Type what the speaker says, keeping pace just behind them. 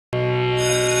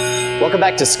Welcome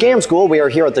back to Scam School. We are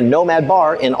here at the Nomad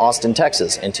Bar in Austin,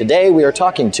 Texas. And today we are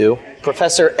talking to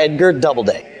Professor Edgar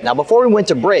Doubleday. Now, before we went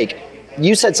to break,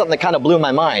 you said something that kind of blew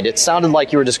my mind. It sounded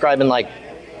like you were describing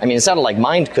it sounded like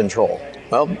mind control.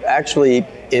 Well, actually,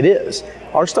 it is.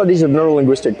 Our studies of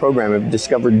neuro-linguistic programming have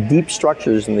discovered deep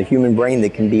structures in the human brain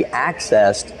that can be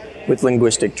accessed with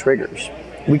linguistic triggers.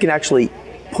 We can actually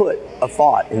put a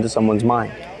thought into someone's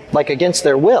mind. Like against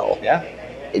their will? Yeah.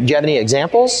 Do you have any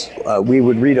examples? We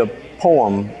would read a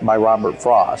poem by Robert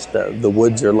Frost. The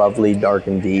woods are lovely, dark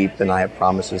and deep, and I have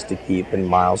promises to keep and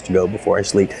miles to go before I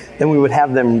sleep. Then we would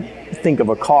have them think of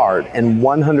a card, and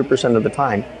 100% of the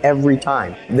time, every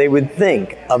time, they would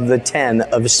think of the 10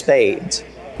 of spades.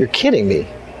 You're kidding me.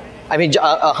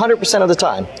 100% of the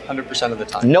time. 100% of the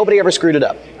time. Nobody ever screwed it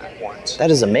up. Once. That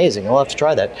is amazing. I'll have to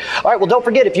try that. All right, well, don't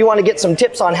forget, if you want to get some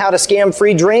tips on how to scam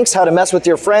free drinks, how to mess with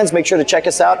your friends, make sure to check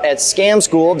us out at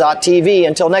scamschool.tv.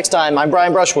 Until next time, I'm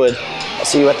Brian Brushwood. I'll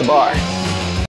see you at the bar.